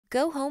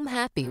Go home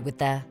happy with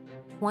the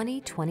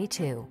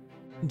 2022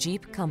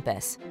 Jeep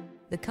Compass.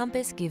 The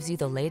Compass gives you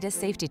the latest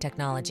safety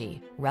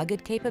technology,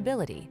 rugged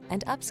capability,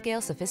 and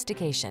upscale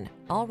sophistication,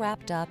 all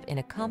wrapped up in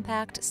a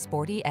compact,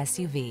 sporty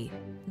SUV.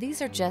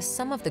 These are just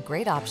some of the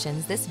great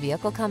options this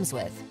vehicle comes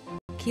with: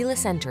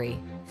 keyless entry,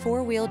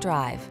 four-wheel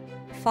drive,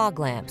 fog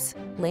lamps,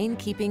 lane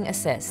keeping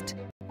assist,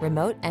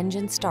 remote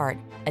engine start,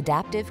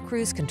 adaptive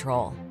cruise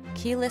control,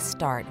 keyless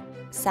start,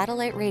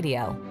 satellite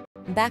radio,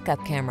 backup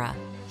camera,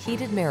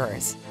 heated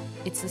mirrors.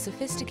 It's the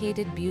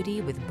sophisticated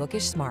beauty with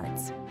bookish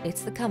smarts.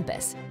 It's the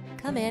Compass.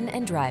 Come in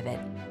and drive it.